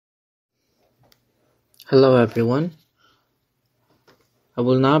Hello everyone. I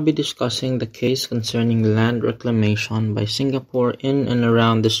will now be discussing the case concerning land reclamation by Singapore in and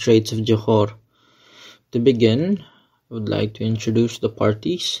around the Straits of Johor. To begin, I would like to introduce the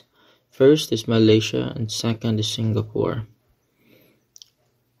parties. First is Malaysia and second is Singapore.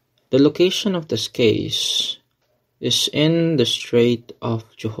 The location of this case is in the Strait of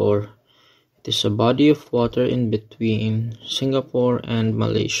Johor. It is a body of water in between Singapore and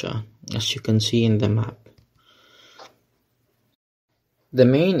Malaysia, as you can see in the map. The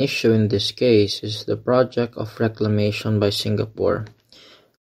main issue in this case is the project of reclamation by Singapore.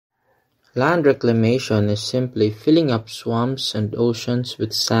 Land reclamation is simply filling up swamps and oceans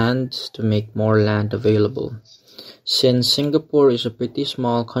with sand to make more land available. Since Singapore is a pretty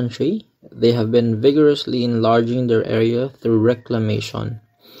small country, they have been vigorously enlarging their area through reclamation.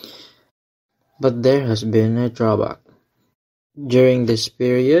 But there has been a drawback. During this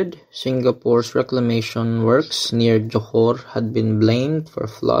period, Singapore's reclamation works near Johor had been blamed for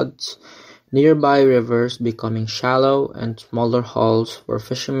floods, nearby rivers becoming shallow, and smaller hulls for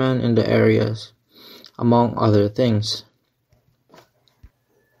fishermen in the areas, among other things.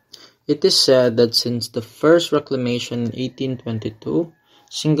 It is said that since the first reclamation in 1822,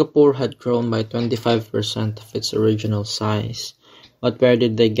 Singapore had grown by 25% of its original size. But where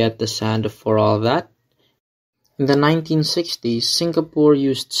did they get the sand for all that? In the 1960s, Singapore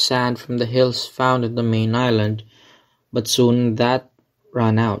used sand from the hills found in the main island, but soon that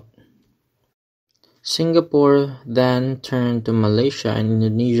ran out. Singapore then turned to Malaysia and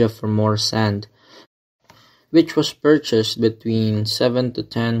Indonesia for more sand, which was purchased between 7 to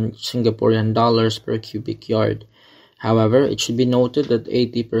 10 Singaporean dollars per cubic yard. However, it should be noted that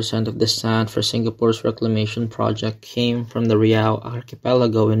 80% of the sand for Singapore's reclamation project came from the Riau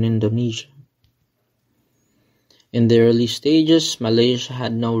archipelago in Indonesia. In the early stages, Malaysia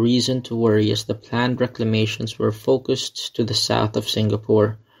had no reason to worry as the planned reclamations were focused to the south of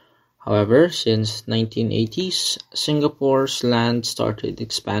Singapore. However, since 1980s, Singapore's land started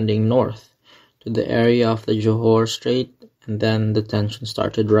expanding north to the area of the Johor Strait, and then the tension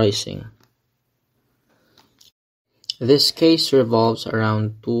started rising. This case revolves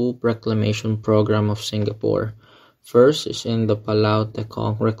around two reclamation programs of Singapore. First is in the Palau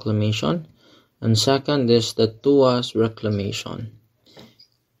Tekong Reclamation, and second is the Tuas Reclamation.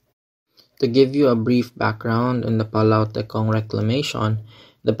 To give you a brief background in the Palau Tekong Reclamation,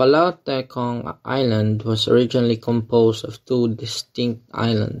 the Palau Tekong Island was originally composed of two distinct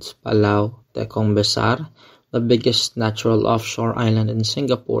islands, Palau Tekong Besar, the biggest natural offshore island in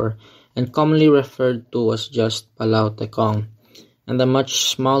Singapore, and commonly referred to as just Palau Tekong, and the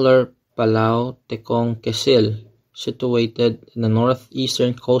much smaller Palau Tekong Kecil, situated in the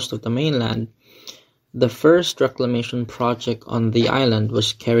northeastern coast of the mainland. The first reclamation project on the island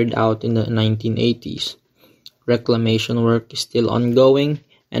was carried out in the 1980s. Reclamation work is still ongoing,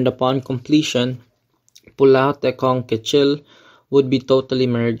 and upon completion, Palau Tekong Kecil would be totally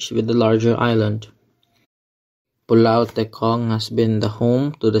merged with the larger island. Palau Tekong has been the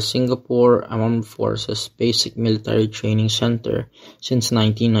home to the Singapore Armed Forces Basic Military Training Center since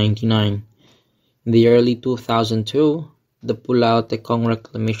 1999. In the early 2002, the Palau Tekong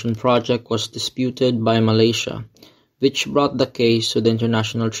Reclamation Project was disputed by Malaysia, which brought the case to the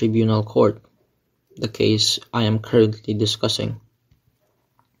International Tribunal Court, the case I am currently discussing.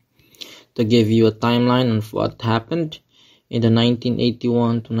 To give you a timeline of what happened, in the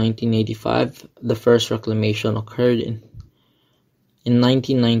 1981 to 1985, the first reclamation occurred. In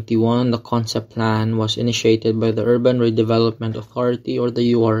 1991, the concept plan was initiated by the Urban Redevelopment Authority, or the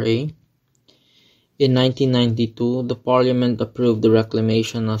URA. In 1992, the Parliament approved the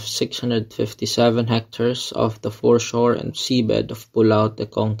reclamation of 657 hectares of the foreshore and seabed of Palau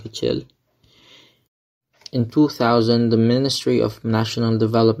Tekong Kecil. In 2000, the Ministry of National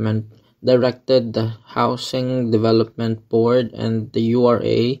Development directed the Housing Development Board and the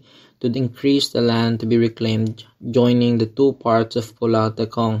URA to increase the land to be reclaimed, joining the two parts of Palau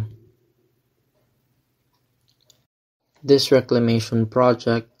Tekong. This reclamation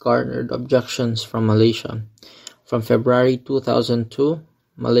project garnered objections from Malaysia. From February 2002,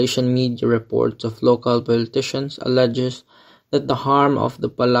 Malaysian media reports of local politicians alleges that the harm of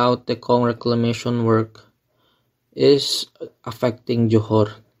the Palau Tekong reclamation work is affecting Johor.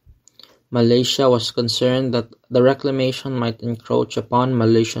 Malaysia was concerned that the reclamation might encroach upon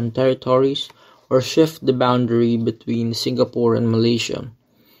Malaysian territories or shift the boundary between Singapore and Malaysia.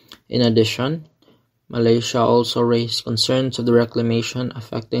 In addition, Malaysia also raised concerns of the reclamation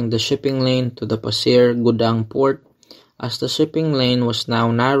affecting the shipping lane to the Pasir Gudang port, as the shipping lane was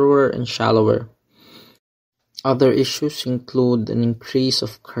now narrower and shallower. Other issues include an increase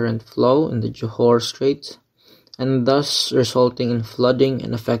of current flow in the Johor Straits, and thus resulting in flooding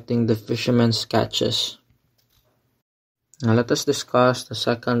and affecting the fishermen's catches. Now let us discuss the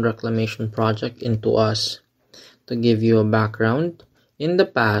second reclamation project in Tuas. To give you a background, in the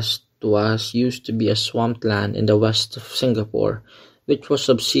past, Tuas used to be a swamped land in the west of Singapore, which was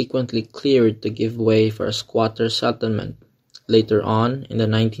subsequently cleared to give way for a squatter settlement. Later on, in the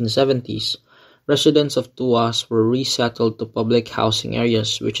 1970s, residents of Tuas were resettled to public housing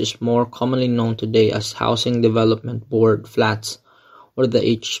areas, which is more commonly known today as Housing Development Board flats, or the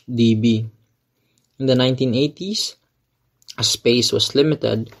HDB. In the 1980s, as space was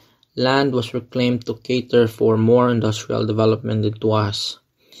limited, land was reclaimed to cater for more industrial development in Tuas.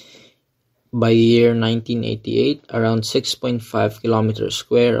 By year 1988, around 6.5 kilometers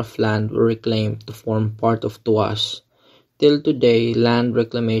square of land were reclaimed to form part of Tuas. Till today, land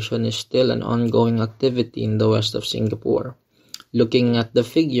reclamation is still an ongoing activity in the west of Singapore. Looking at the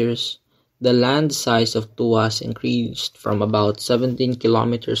figures, the land size of Tuas increased from about 17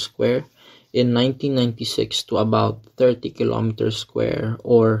 kilometers square in 1996 to about 30 kilometers square,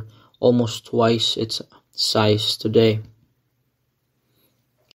 or almost twice its size today.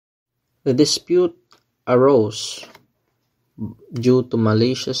 The dispute arose due to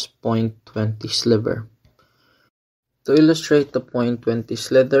Malaysia's Point 20 sliver. To illustrate the Point 20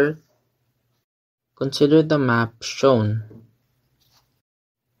 sliver, consider the map shown.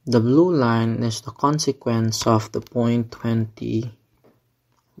 The blue line is the consequence of the Point 20,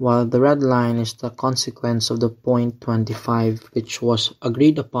 while the red line is the consequence of the Point 25, which was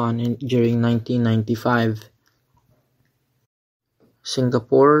agreed upon during 1995.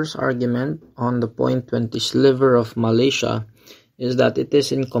 Singapore's argument on the Point 20 sliver of Malaysia is that it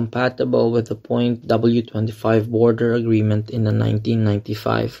is incompatible with the Point W25 border agreement in the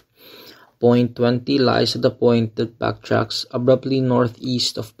 1995. Point 20 lies at the point that backtracks abruptly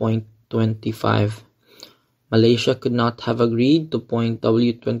northeast of Point 25. Malaysia could not have agreed to Point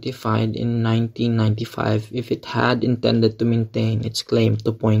W25 in 1995 if it had intended to maintain its claim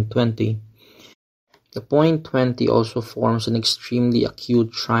to Point 20. The Point 20 also forms an extremely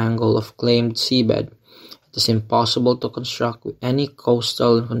acute triangle of claimed seabed. It is impossible to construct any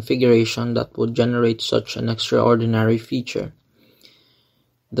coastal configuration that would generate such an extraordinary feature.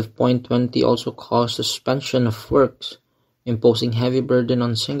 The Point 20 also caused suspension of works, imposing heavy burden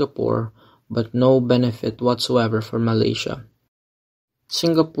on Singapore, but no benefit whatsoever for Malaysia.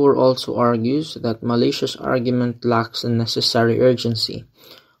 Singapore also argues that Malaysia's argument lacks the necessary urgency.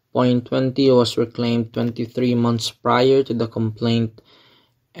 Point 20 was reclaimed 23 months prior to the complaint.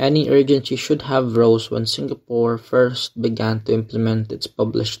 Any urgency should have rose when Singapore first began to implement its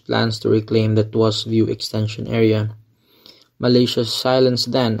published plans to reclaim the Tuas View extension area. Malaysia's silence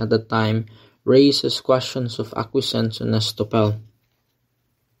then, at the time, raises questions of acquiescence on Estopel.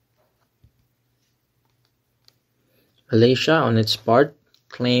 Malaysia, on its part,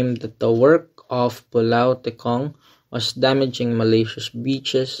 claimed that the work of Pulau Tekong was damaging Malaysia's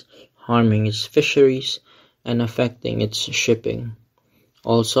beaches, harming its fisheries, and affecting its shipping.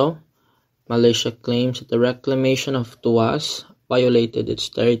 Also, Malaysia claims that the reclamation of Tuas violated its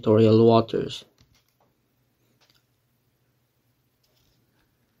territorial waters,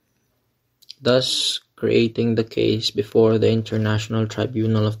 thus creating the case before the International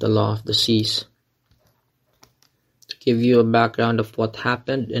Tribunal of the Law of the Seas. To give you a background of what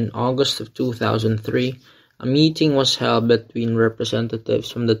happened, in August of 2003, a meeting was held between representatives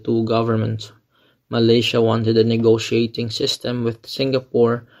from the two governments. Malaysia wanted a negotiating system with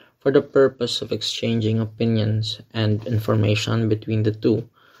Singapore for the purpose of exchanging opinions and information between the two,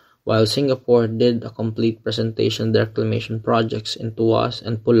 while Singapore did a complete presentation of the reclamation projects in Tuas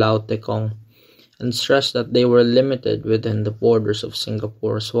and Pulau Tekong, and stressed that they were limited within the borders of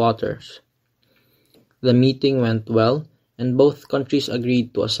Singapore's waters. The meeting went well, and both countries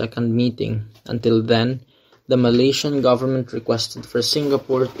agreed to a second meeting. Until then, the Malaysian government requested for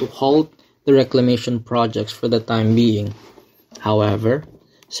Singapore to halt the reclamation projects for the time being. However,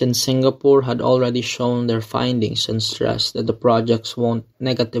 since Singapore had already shown their findings and stressed that the projects won't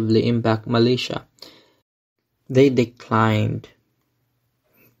negatively impact Malaysia, they declined.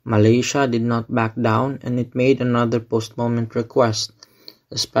 Malaysia did not back down, and it made another postponement request,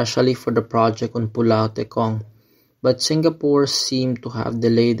 especially for the project on Pulau Tekong, but Singapore seemed to have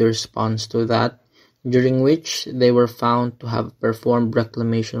delayed the response to that, during which they were found to have performed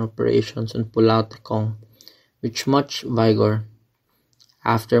reclamation operations on Pulau Tekong with much vigor.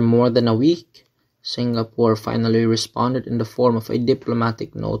 After more than a week, Singapore finally responded in the form of a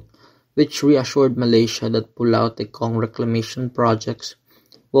diplomatic note which reassured Malaysia that Pulau Tekong reclamation projects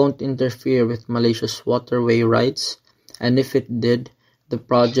won't interfere with Malaysia's waterway rights, and if it did, the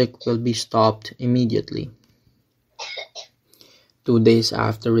project will be stopped immediately. 2 days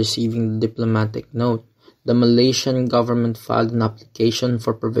after receiving the diplomatic note, the Malaysian government filed an application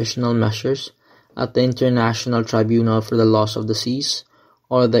for provisional measures at the International Tribunal for the Laws of the Seas,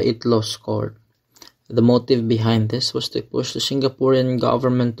 or the ITLOS court. The motive behind this was to push the Singaporean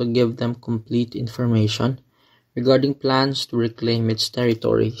government to give them complete information regarding plans to reclaim its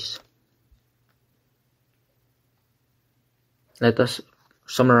territories. Let us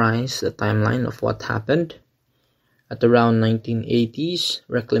summarize the timeline of what happened. At around 1980s,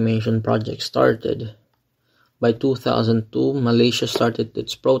 reclamation projects started. By 2002, Malaysia started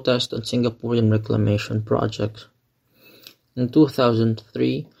its protest on Singaporean reclamation projects. In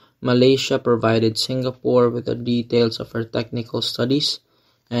 2003, Malaysia provided Singapore with the details of her technical studies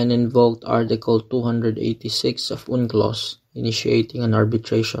and invoked Article 286 of UNCLOS, initiating an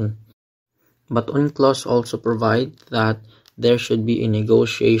arbitration. But UNCLOS also provides that there should be a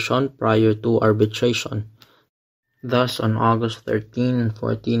negotiation prior to arbitration. Thus, on August 13 and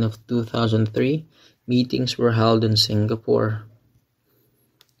 14 of 2003, meetings were held in Singapore.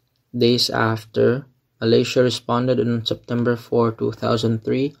 Days after, Malaysia responded on September 4,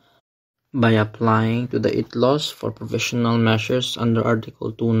 2003 by applying to the ITLOS for provisional measures under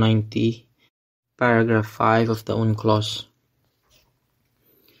Article 290, Paragraph 5 of the UNCLOS.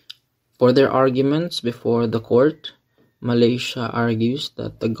 For their arguments before the court, Malaysia argues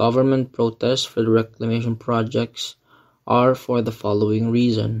that the government protests for the reclamation projects are for the following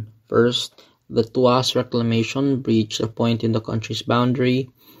reason. First, the Tuas reclamation breached a point in the country's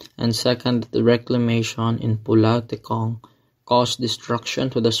boundary, and second, the reclamation in Pulau Tekong caused destruction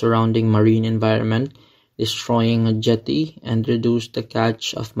to the surrounding marine environment, destroying a jetty and reduced the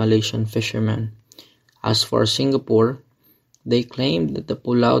catch of Malaysian fishermen. As for Singapore, they claimed that the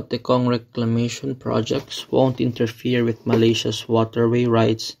Pulau Tekong reclamation projects won't interfere with Malaysia's waterway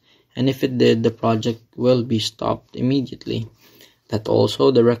rights, and if it did, the project will be stopped immediately. That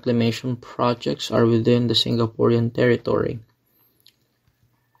also the reclamation projects are within the Singaporean territory.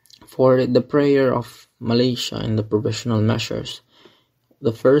 For the prayer of Malaysia in the provisional measures,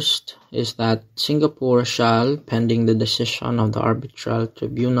 the first is that Singapore shall, pending the decision of the arbitral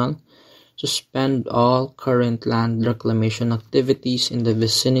tribunal, suspend all current land reclamation activities in the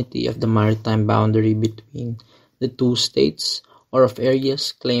vicinity of the maritime boundary between the two states or of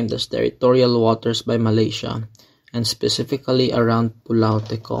areas claimed as territorial waters by Malaysia, and specifically around Pulau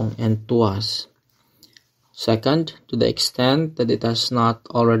Tekong and Tuas. Second, to the extent that it has not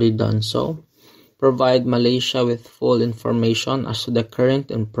already done so, provide Malaysia with full information as to the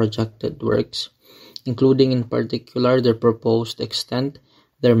current and projected works, including in particular their proposed extent,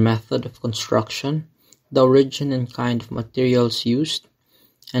 their method of construction, the origin and kind of materials used,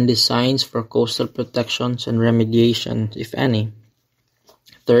 and designs for coastal protections and remediation, if any.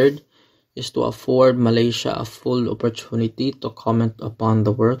 Third is to afford Malaysia a full opportunity to comment upon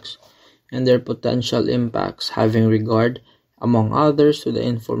the works and their potential impacts, having regard, among others, to the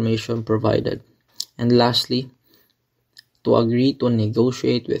information provided. And lastly, to agree to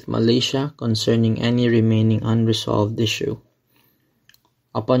negotiate with Malaysia concerning any remaining unresolved issue.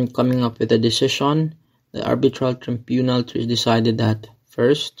 Upon coming up with a decision, the arbitral tribunal decided that,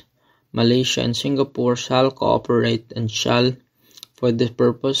 first, Malaysia and Singapore shall cooperate and shall, for this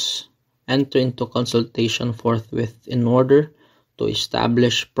purpose, enter into consultation forthwith in order to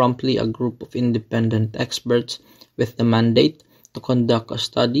establish promptly a group of independent experts with the mandate to conduct a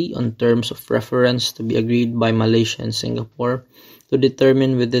study on terms of reference to be agreed by Malaysia and Singapore to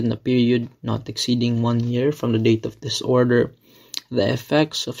determine within a period not exceeding 1 year from the date of this order the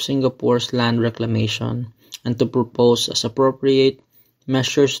effects of Singapore's land reclamation and to propose as appropriate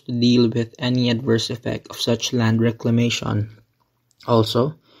measures to deal with any adverse effect of such land reclamation.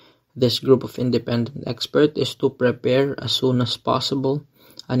 Also, this group of independent experts is to prepare as soon as possible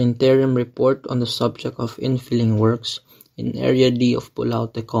an interim report on the subject of infilling works in Area D of Pulau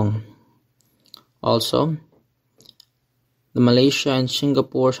Tekong. Also, the Malaysia and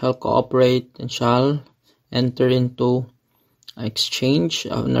Singapore shall cooperate and shall enter into exchange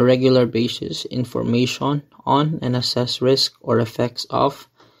on a regular basis information on and assess risk or effects of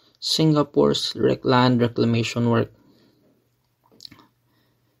Singapore's land reclamation work.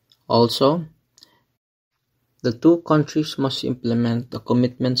 Also, the two countries must implement the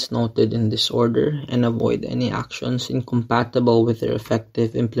commitments noted in this order and avoid any actions incompatible with their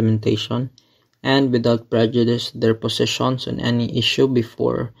effective implementation and without prejudice their positions on any issue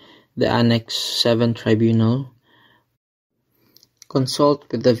before the Annex 7 Tribunal. consult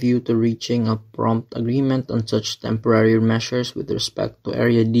with a view to reaching a prompt agreement on such temporary measures with respect to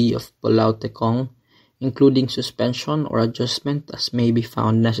Area D of Pulau Tekong, including suspension or adjustment as may be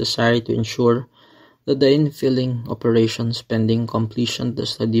found necessary to ensure that the infilling operations pending completion of the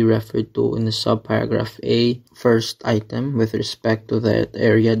study referred to in the subparagraph A, first item, with respect to that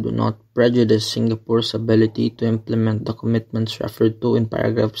area do not prejudice Singapore's ability to implement the commitments referred to in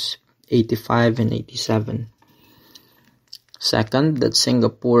paragraphs 85 and 87. Second, that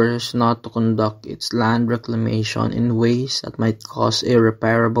Singapore is not to conduct its land reclamation in ways that might cause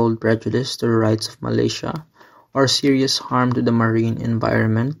irreparable prejudice to the rights of Malaysia or serious harm to the marine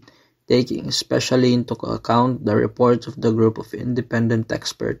environment, taking especially into account the reports of the group of independent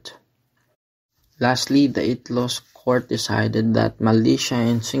experts. Lastly, the ITLOS Court decided that Malaysia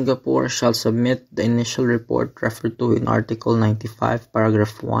and Singapore shall submit the initial report referred to in Article 95,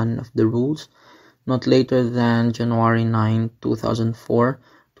 Paragraph 1 of the rules, not later than January 9, 2004,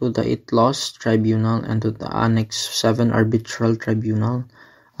 to the ITLOS Tribunal and to the Annex 7 Arbitral Tribunal,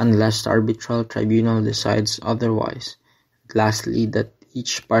 unless the Arbitral Tribunal decides otherwise. Lastly, that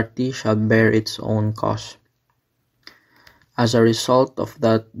each party shall bear its own cost. As a result of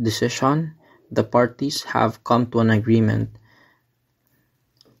that decision, the parties have come to an agreement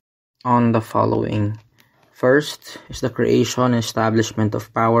on the following. First is the creation and establishment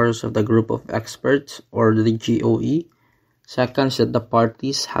of powers of the group of experts, or the GOE. Second is that the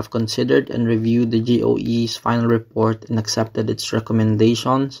parties have considered and reviewed the GOE's final report and accepted its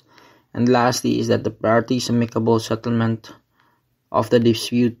recommendations. And lastly is that the parties' amicable settlement of the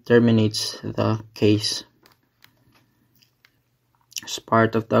dispute terminates the case. As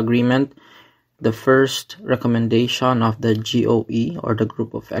part of the agreement, the first recommendation of the GOE, or the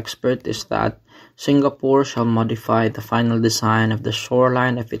group of experts, is that Singapore shall modify the final design of the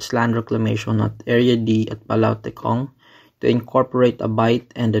shoreline of its land reclamation at Area D at Pulau Tekong to incorporate a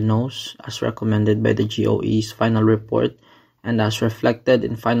bight and a nose as recommended by the GOE's final report and as reflected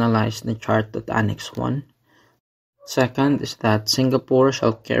and finalized in the chart at Annex 1. Second is that Singapore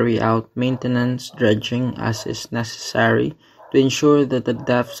shall carry out maintenance dredging as is necessary to ensure that the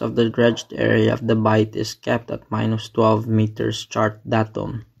depth of the dredged area of the bight is kept at -12 meters chart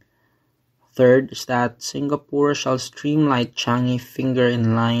datum. Third is that Singapore shall streamline Changi Finger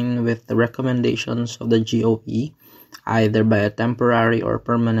in line with the recommendations of the GOE, either by a temporary or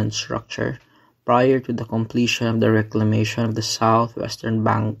permanent structure, prior to the completion of the reclamation of the southwestern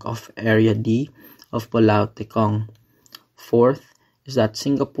bank of Area D of Pulau Tekong. Fourth is that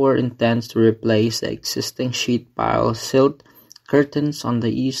Singapore intends to replace the existing sheet pile silt curtains on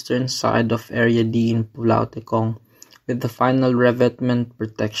the eastern side of Area D in Pulau Tekong with the final revetment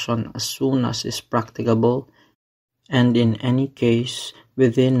protection as soon as is practicable, and in any case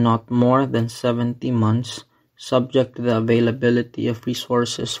within not more than 70 months, subject to the availability of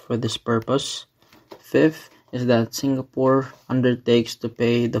resources for this purpose. Fifth is that Singapore undertakes to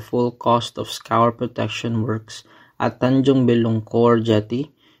pay the full cost of scour protection works at Tanjung Belungkor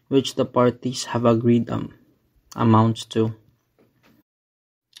Jetty, which the parties have agreed amounts to.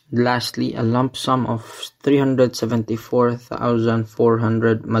 Lastly, a lump sum of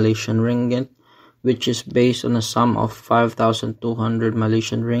 374,400 Malaysian ringgit, which is based on a sum of 5,200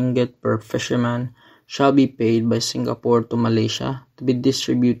 Malaysian ringgit per fisherman, shall be paid by Singapore to Malaysia to be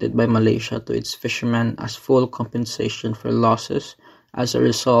distributed by Malaysia to its fishermen as full compensation for losses as a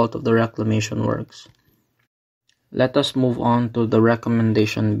result of the reclamation works. Let us move on to the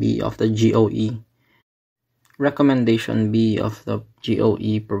Recommendation B of the GOE. Recommendation B of the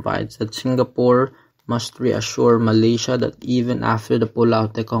GOE provides that Singapore must reassure Malaysia that even after the Pulau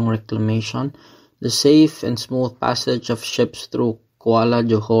Tekong reclamation, the safe and smooth passage of ships through Kuala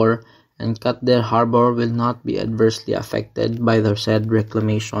Johor and Katdeh Harbour will not be adversely affected by the said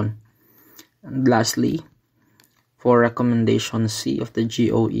reclamation. And lastly, for Recommendation C of the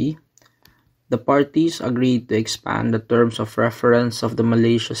GOE, the parties agreed to expand the terms of reference of the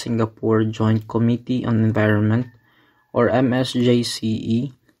Malaysia-Singapore Joint Committee on Environment, or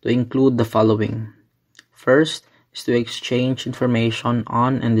MSJCE, to include the following. First is to exchange information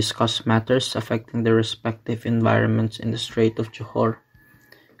on and discuss matters affecting the respective environments in the Strait of Johor.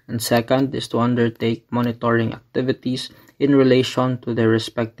 And second is to undertake monitoring activities in relation to their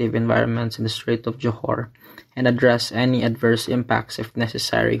respective environments in the Strait of Johor and address any adverse impacts if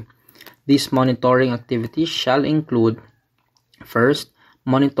necessary. These monitoring activities shall include, first,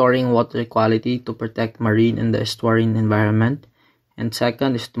 monitoring water quality to protect marine and the estuarine environment, and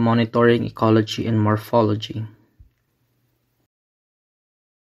second is monitoring ecology and morphology.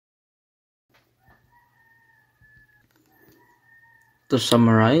 To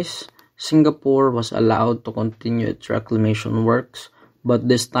summarize, Singapore was allowed to continue its reclamation works, but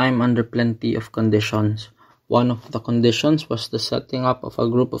this time under plenty of conditions. One of the conditions was the setting up of a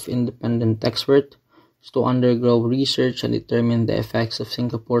group of independent experts to undergo research and determine the effects of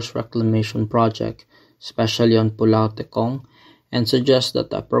Singapore's reclamation project, especially on Pulau Tekong, and suggest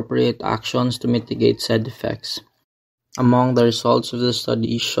that the appropriate actions to mitigate said effects. Among the results of the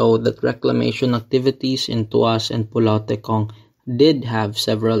study showed that reclamation activities in Tuas and Pulau Tekong did have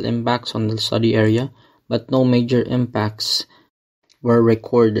several impacts on the study area, but no major impacts were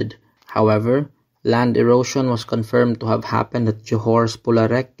recorded. However, land erosion was confirmed to have happened at Johor's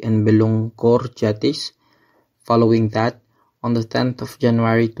Pularek and Belungkor jetties. Following that, on the 10th of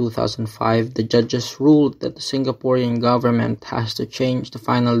January 2005, the judges ruled that the Singaporean government has to change the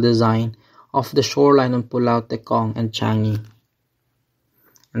final design of the shoreline on Pulau Tekong and Changi.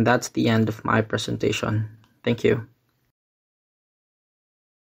 And that's the end of my presentation. Thank you.